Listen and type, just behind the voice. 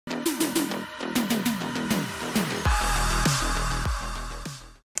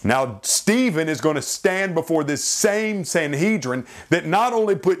Now, Stephen is going to stand before this same Sanhedrin that not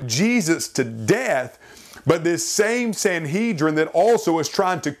only put Jesus to death, but this same Sanhedrin that also is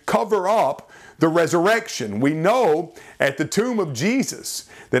trying to cover up the resurrection. We know at the tomb of Jesus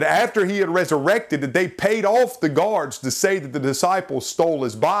that after he had resurrected, that they paid off the guards to say that the disciples stole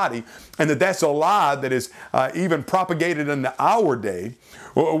his body, and that that's a lie that is even propagated in our day.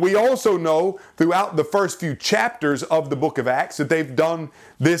 We also know throughout the first few chapters of the book of Acts that they've done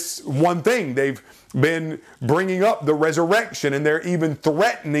this one thing. They've been bringing up the resurrection, and they're even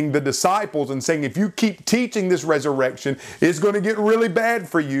threatening the disciples and saying, if you keep teaching this resurrection, it's going to get really bad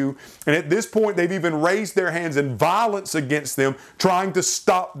for you. And at this point, they've even raised their hands in violence against them, trying to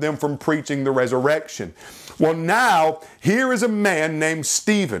stop them from preaching the resurrection. Well, now, here is a man named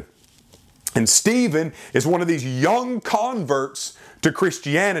Stephen. And Stephen is one of these young converts to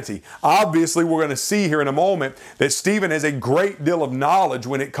Christianity. Obviously, we're going to see here in a moment that Stephen has a great deal of knowledge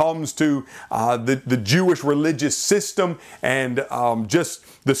when it comes to the Jewish religious system and just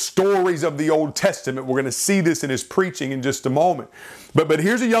the stories of the Old Testament. We're going to see this in his preaching in just a moment. But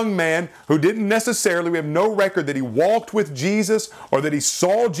here's a young man who didn't necessarily, we have no record that he walked with Jesus or that he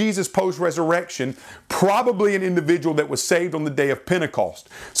saw Jesus post-resurrection, probably an individual that was saved on the day of Pentecost.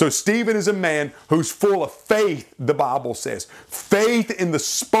 So Stephen is a man who's full of faith, the Bible says. Faith in the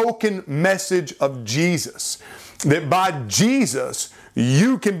spoken message of Jesus. That by Jesus,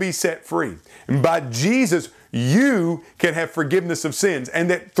 you can be set free. And by Jesus, you can have forgiveness of sins. And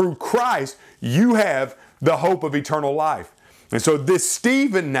that through Christ, you have the hope of eternal life. And so this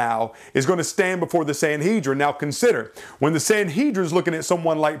Stephen now is going to stand before the Sanhedrin. Now consider, when the Sanhedrin is looking at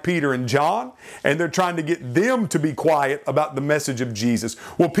someone like Peter and John, and they're trying to get them to be quiet about the message of Jesus,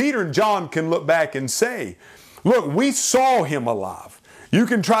 well, Peter and John can look back and say, look, we saw him alive. You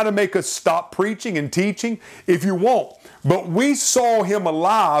can try to make us stop preaching and teaching if you want, but we saw him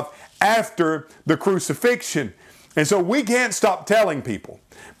alive after the crucifixion. And so we can't stop telling people.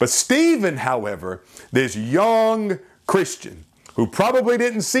 But Stephen, however, this young Christian who probably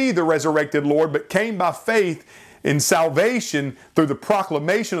didn't see the resurrected Lord but came by faith in salvation through the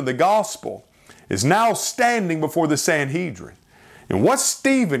proclamation of the gospel, is now standing before the Sanhedrin. And what's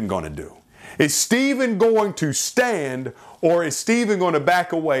Stephen going to do? Is Stephen going to stand, or is Stephen going to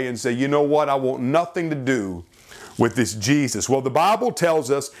back away and say, you know what, I want nothing to do with this Jesus? Well, the Bible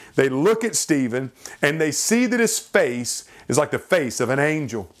tells us they look at Stephen and they see that his face is like the face of an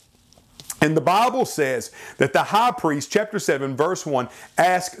angel. And the Bible says that the high priest, chapter 7, verse 1,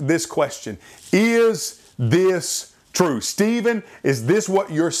 asked this question: is this true? Stephen, is this what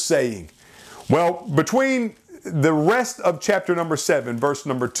you're saying? Well, between the rest of chapter number 7, verse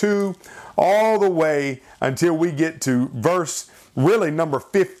number 2, all the way until we get to verse really number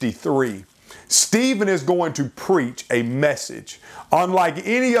 53, Stephen is going to preach a message unlike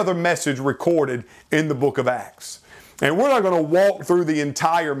any other message recorded in the book of Acts. And we're not going to walk through the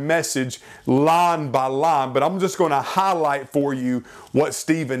entire message line by line, but I'm just going to highlight for you what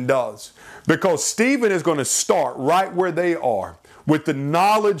Stephen does. Because Stephen is going to start right where they are with the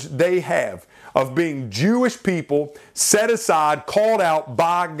knowledge they have of being Jewish people set aside, called out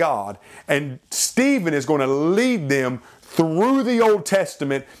by God. And Stephen is going to lead them through the Old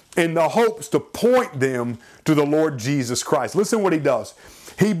Testament in the hopes to point them to the Lord Jesus Christ. Listen what he does.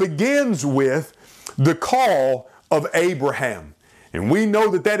 He begins with the call of Abraham. And we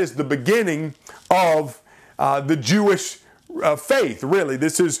know that that is the beginning of the Jewish faith, really.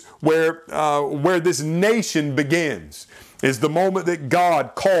 This is where this nation begins, is the moment that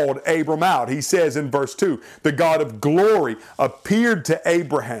God called Abram out. He says in verse 2, the God of glory appeared to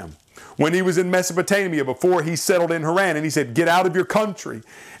Abraham when he was in Mesopotamia before he settled in Haran. And he said, get out of your country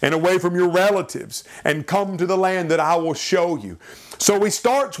and away from your relatives and come to the land that I will show you. So he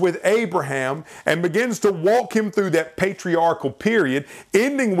starts with Abraham and begins to walk him through that patriarchal period,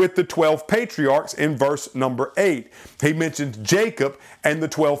 ending with the 12 patriarchs in verse number 8. He mentions Jacob and the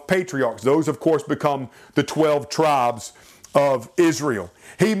 12 patriarchs. Those, of course, become the 12 tribes of Israel.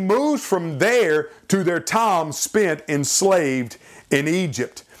 He moves from there to their time spent enslaved in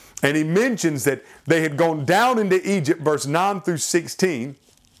Egypt. And he mentions that they had gone down into Egypt, verse 9 through 16,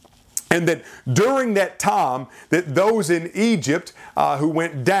 and that during that time that those in Egypt who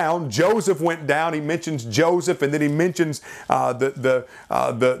went down, Joseph went down. He mentions Joseph, and then he mentions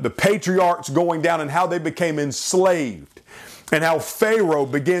the patriarchs going down and how they became enslaved, and how Pharaoh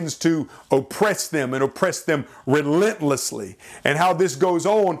begins to oppress them and oppress them relentlessly, and how this goes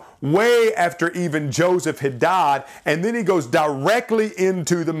on way after even Joseph had died. And then he goes directly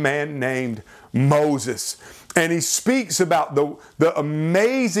into the man named Moses. And he speaks about the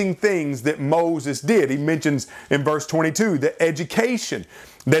amazing things that Moses did. He mentions in verse 22 the education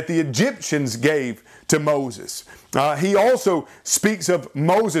that the Egyptians gave to Moses. He also speaks of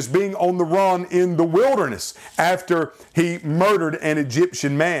Moses being on the run in the wilderness after he murdered an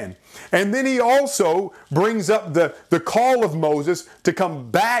Egyptian man. And then he also brings up the call of Moses to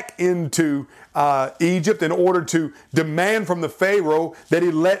come back into Egypt in order to demand from the Pharaoh that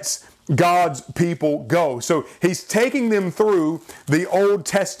he lets God's people go. So he's taking them through the Old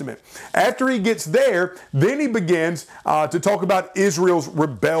Testament. After he gets there, then he begins to talk about Israel's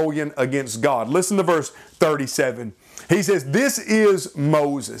rebellion against God. Listen to verse 37. He says, "This is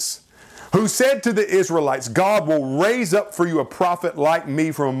Moses, who said to the Israelites, God will raise up for you a prophet like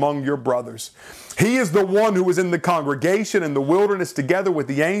me from among your brothers. He is the one who was in the congregation in the wilderness together with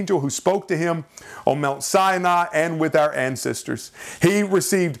the angel who spoke to him on Mount Sinai and with our ancestors. He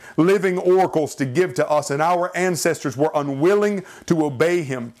received living oracles to give to us, and our ancestors were unwilling to obey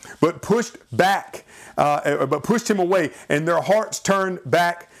him, but pushed him away, and their hearts turned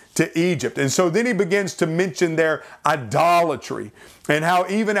back to Egypt." And so then he begins to mention their idolatry and how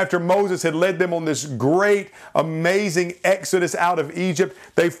even after Moses had led them on this great, amazing exodus out of Egypt,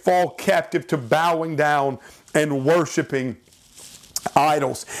 they fall captive to bowing down and worshiping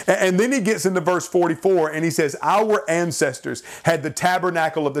idols. And then he gets into verse 44 and he says, "Our ancestors had the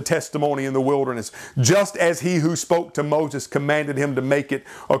tabernacle of the testimony in the wilderness, just as he who spoke to Moses commanded him to make it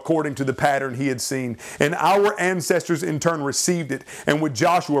according to the pattern he had seen. And our ancestors in turn received it, and with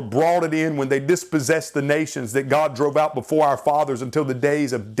Joshua brought it in when they dispossessed the nations that God drove out before our fathers until the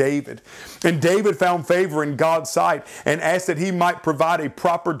days of David. And David found favor in God's sight and asked that he might provide a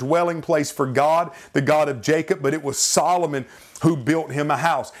proper dwelling place for God, the God of Jacob, but it was Solomon who built him a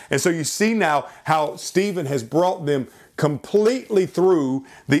house." And so you see now how Stephen has brought them completely through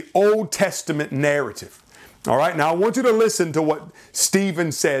the Old Testament narrative. All right, now I want you to listen to what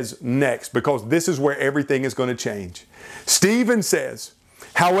Stephen says next, because this is where everything is going to change. Stephen says,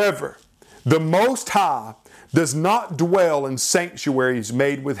 "However, the Most High does not dwell in sanctuaries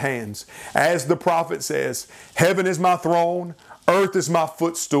made with hands. As the prophet says, 'Heaven is my throne, earth is my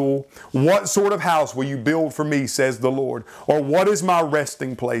footstool. What sort of house will you build for me, says the Lord? Or what is my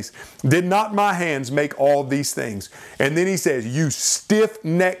resting place? Did not my hands make all these things?' And then he says, 'You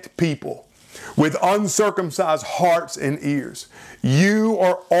stiff-necked people with uncircumcised hearts and ears, you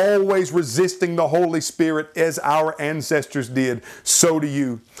are always resisting the Holy Spirit as our ancestors did. So do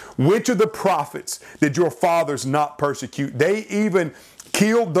you. Which of the prophets did your fathers not persecute? They even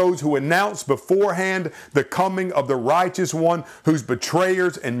killed those who announced beforehand the coming of the righteous one, whose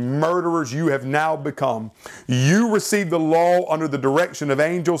betrayers and murderers you have now become. You received the law under the direction of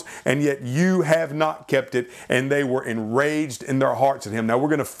angels, and yet you have not kept it.' And they were enraged in their hearts at him." Now we're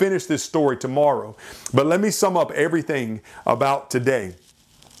going to finish this story tomorrow, but let me sum up everything about today.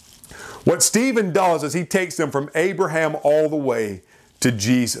 What Stephen does is he takes them from Abraham all the way to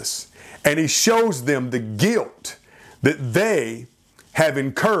Jesus, and he shows them the guilt that they have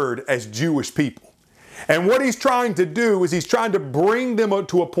incurred as Jewish people. And what he's trying to do is he's trying to bring them up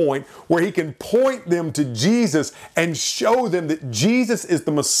to a point where he can point them to Jesus and show them that Jesus is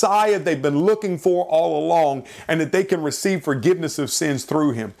the Messiah they've been looking for all along, and that they can receive forgiveness of sins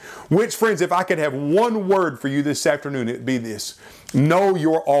through him. Which, friends, if I could have one word for you this afternoon, it'd be this: know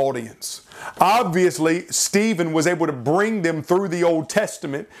your audience. Obviously, Stephen was able to bring them through the Old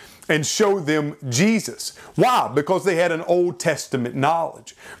Testament and show them Jesus. Why? Because they had an Old Testament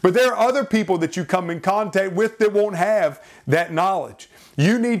knowledge. But there are other people that you come in contact with that won't have that knowledge.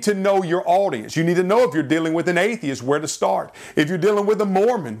 You need to know your audience. You need to know if you're dealing with an atheist, where to start. If you're dealing with a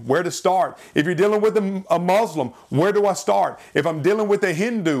Mormon, where to start. If you're dealing with a Muslim, where do I start? If I'm dealing with a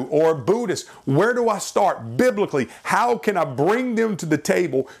Hindu or a Buddhist, where do I start biblically? How can I bring them to the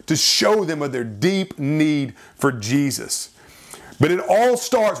table to show them of their deep need for Jesus? But it all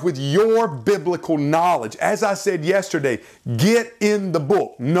starts with your biblical knowledge. As I said yesterday, get in the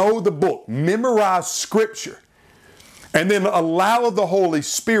book, know the book, memorize Scripture, and then allow the Holy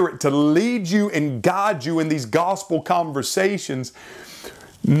Spirit to lead you and guide you in these gospel conversations.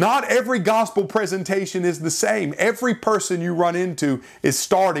 Not every gospel presentation is the same. Every person you run into is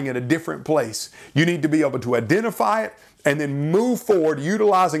starting at a different place. You need to be able to identify it and then move forward,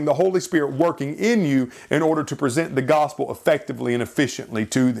 utilizing the Holy Spirit working in you in order to present the gospel effectively and efficiently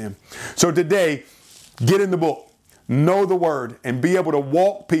to them. So today, get in the book, know the Word, and be able to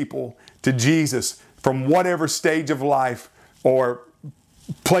walk people to Jesus from whatever stage of life or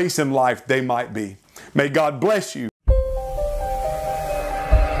place in life they might be. May God bless you.